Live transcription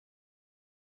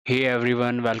Hey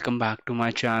everyone, welcome back to my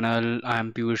channel. I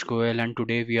am Piyush Goyal and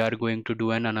today we are going to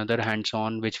do another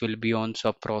hands-on which will be on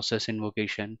sub-process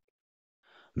invocation.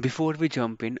 Before we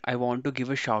jump in, I want to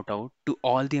give a shout out to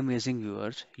all the amazing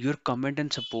viewers. Your comment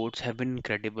and supports have been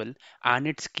incredible and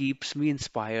it keeps me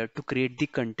inspired to create the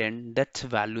content that's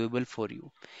valuable for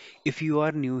you. If you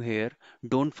are new here,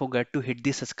 don't forget to hit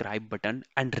the subscribe button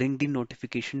and ring the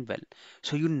notification bell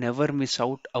so you never miss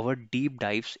out our deep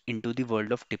dives into the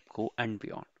world of TIBCO and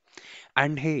beyond.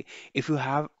 And hey, if you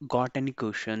have got any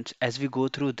questions as we go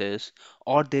through this,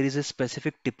 or there is a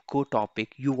specific TIPCO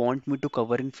topic you want me to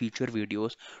cover in future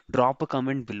videos, drop a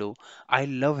comment below. I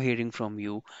love hearing from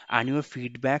you, and your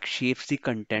feedback shapes the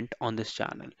content on this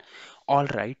channel.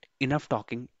 Alright, enough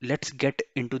talking. Let's get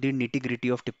into the nitty gritty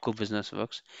of TIPCO Business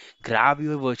Works. Grab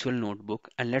your virtual notebook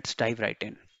and let's dive right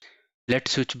in.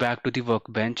 Let's switch back to the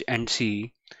workbench and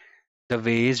see the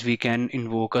ways we can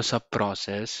invoke a sub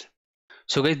process.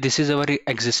 So guys, this is our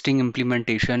existing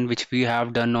implementation which we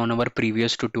have done on our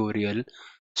previous tutorial.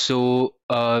 So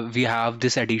we have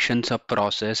this addition sub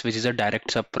process, which is a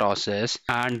direct sub process,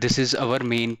 and this is our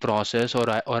main process, or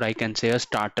I can say a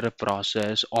starter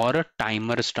process or a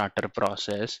timer starter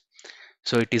process.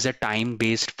 So it is a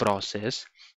time-based process.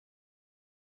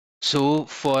 So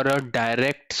for a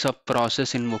direct sub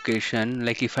process invocation,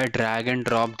 like if I drag and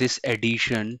drop this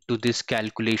addition to this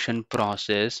calculation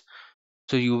process,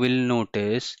 so you will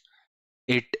notice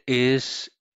it is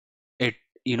it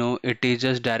it is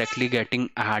just directly getting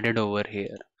added over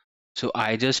here. So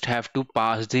I just have to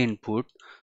pass the input.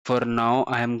 For now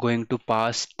I am going to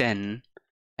pass 10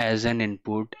 as an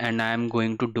input and I am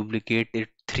going to duplicate it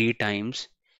 3 times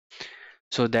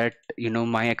so that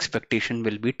my expectation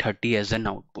will be 30 as an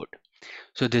output.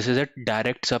 So this is a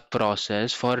direct sub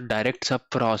process. For direct sub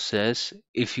process,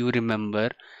 if you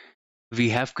remember, we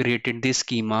have created the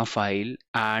schema file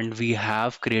and we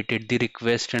have created the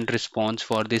request and response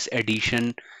for this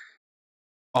addition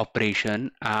operation,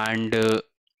 and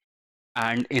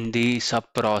in the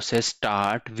sub process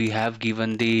start we have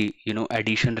given the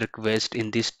addition request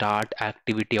in the start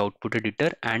activity output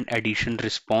editor and addition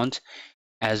response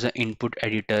as an input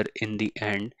editor in the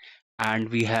end, and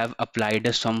we have applied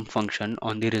a sum function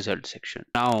on the result section.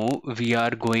 Now we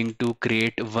are going to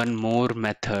create one more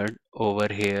method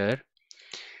over here,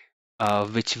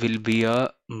 which will be a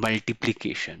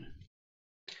multiplication.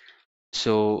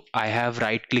 So I have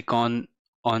right click on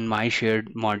my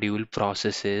shared module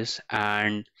processes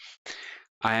and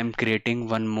I am creating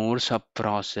one more sub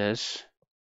process,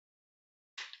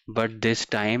 but this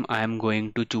time I am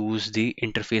going to choose the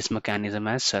interface mechanism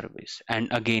as service, and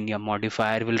again your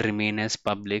modifier will remain as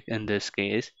public in this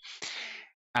case.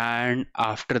 And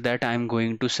after that I'm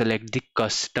going to select the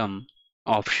custom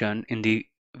option in the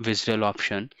visual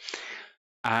option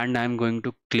and I'm going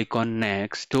to click on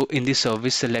next. So in the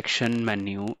service selection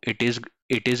menu, it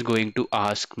is going to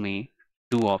ask me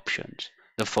two options.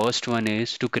 The first one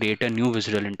is to create a new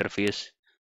visual interface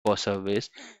for service,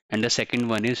 and the second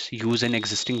one is use an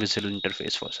existing visual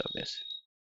interface for service.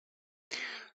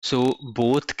 So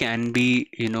both can be,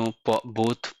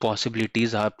 both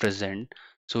possibilities are present.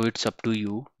 So it's up to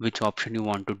you which option you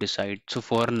want to decide. So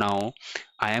for now,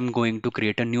 I am going to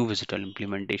create a new visual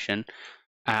implementation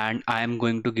and I am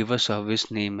going to give a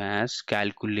service name as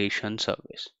calculation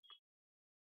service.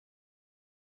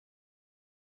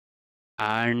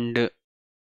 And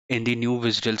in the new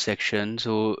visual section,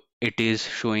 so it is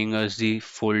showing us the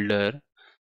folder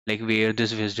like where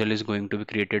this visual is going to be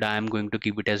created. I am going to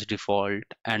keep it as default,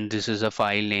 and this is a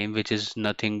file name which is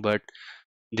nothing but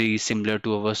the similar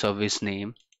to our service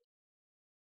name.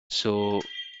 So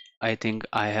I think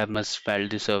I have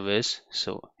misspelled the service,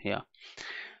 so yeah.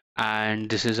 And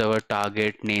this is our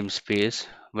target namespace,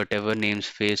 whatever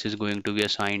namespace is going to be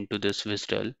assigned to this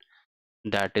visual.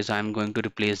 That is, I'm going to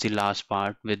replace the last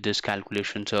part with this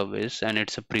calculation service, and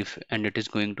it's a and it is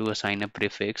going to assign a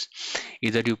prefix.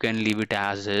 Either you can leave it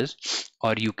as is,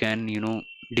 or you can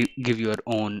give your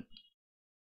own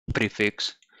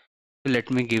prefix.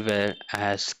 Let me give it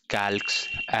as calcs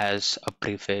as a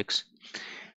prefix.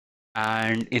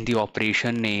 And in the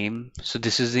operation name, so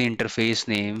this is the interface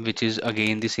name, which is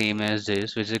again the same as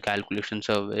this, which is a calculation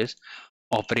service.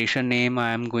 Operation name, I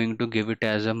am going to give it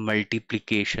as a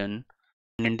multiplication,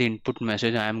 and in the input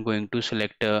message I am going to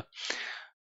select a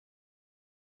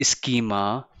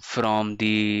schema from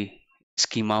the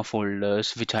schema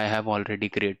folders which I have already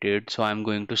created. So I'm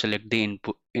going to select the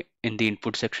input. In the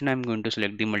input section I'm going to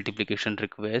select the multiplication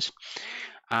request,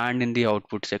 and in the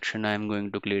output section I'm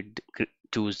going to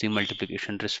choose the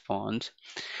multiplication response,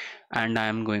 and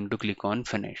I'm going to click on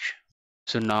finish.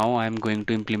 So now I'm going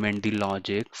to implement the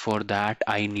logic. For that,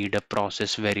 I need a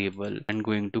process variable. I'm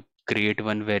going to create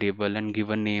one variable and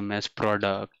give a name as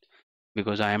product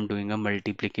because I am doing a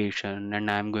multiplication, and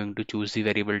I'm going to choose the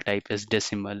variable type as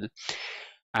decimal,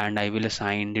 and I will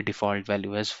assign the default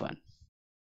value as 1.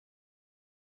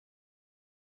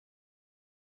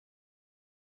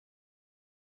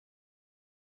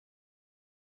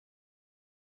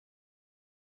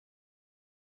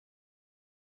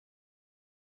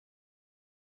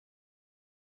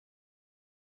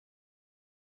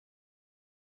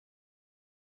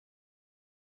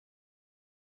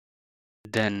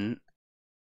 Then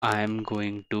I'm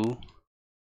going to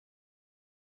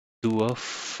do a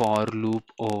for loop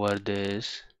over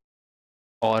this,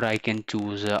 or I can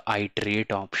choose a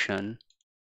iterate option,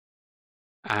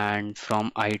 and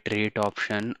from iterate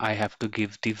option I have to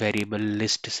give the variable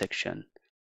list section.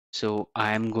 So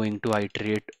I am going to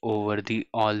iterate over the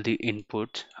all the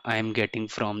inputs I am getting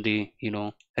from the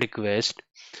request,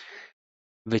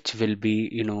 which will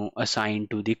be assigned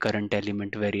to the current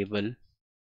element variable.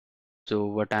 So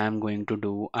what I am going to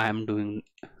do, I am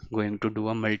going to do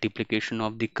a multiplication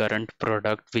of the current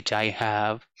product which I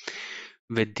have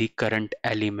with the current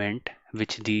element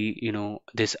which the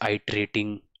this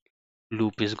iterating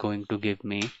loop is going to give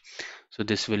me. So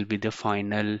this will be the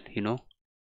final,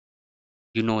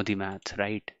 the math,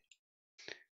 right?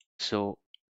 So,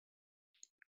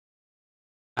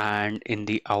 and in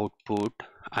the output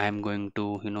I am going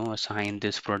to assign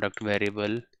this product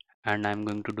variable, and I'm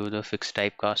going to do the fixed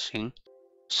typecasting.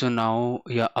 So now,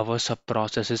 yeah, our sub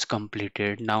process is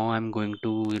completed. Now I'm going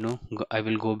to I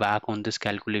will go back on this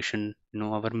calculation,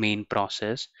 our main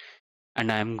process,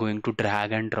 and I'm going to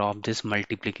drag and drop this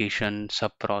multiplication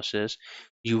sub process.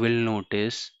 You will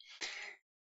notice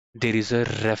there is a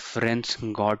reference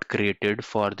got created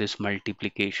for this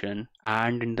multiplication,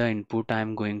 and in the input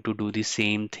I'm going to do the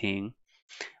same thing.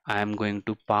 I'm going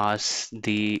to pass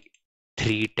the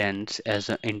 3 tenths as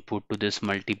an input to this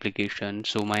multiplication,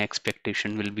 so my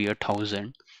expectation will be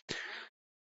 1,000.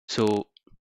 So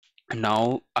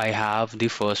now I have the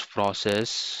first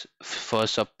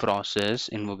sub process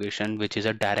invocation, which is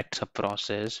a direct sub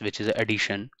process, which is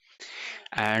addition,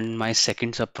 and my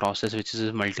second sub process, which is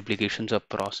a multiplication sub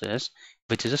process,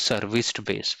 which is a service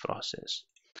based process.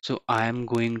 So I am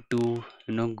going to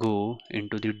go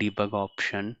into the debug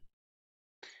option,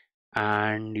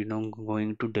 and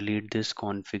going to delete this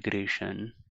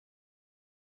configuration.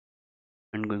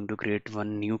 I'm going to create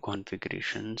one new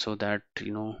configuration so that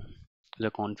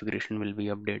the configuration will be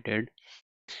updated.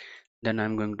 Then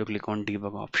I'm going to click on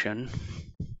debug option.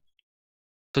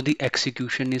 So the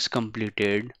execution is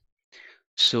completed.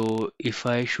 So if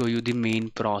I show you the main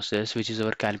process, which is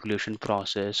our calculation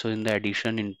process, so in the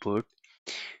addition input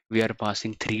we are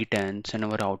passing 3 tenths and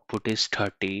our output is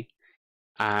 30,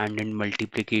 and in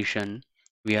multiplication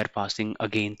we are passing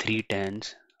again 3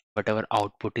 tenths, but our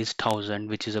output is 1,000,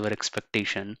 which is our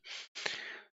expectation.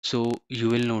 So you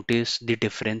will notice the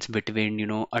difference between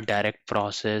a direct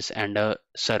process and a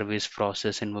service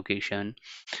process invocation.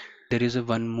 There is a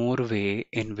one more way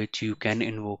in which you can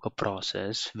invoke a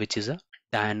process, which is a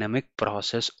dynamic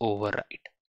process override.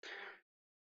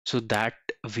 So that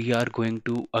we are going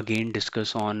to again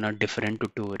discuss on a different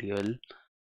tutorial.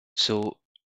 So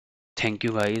thank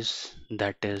you guys.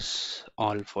 That is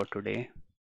all for today.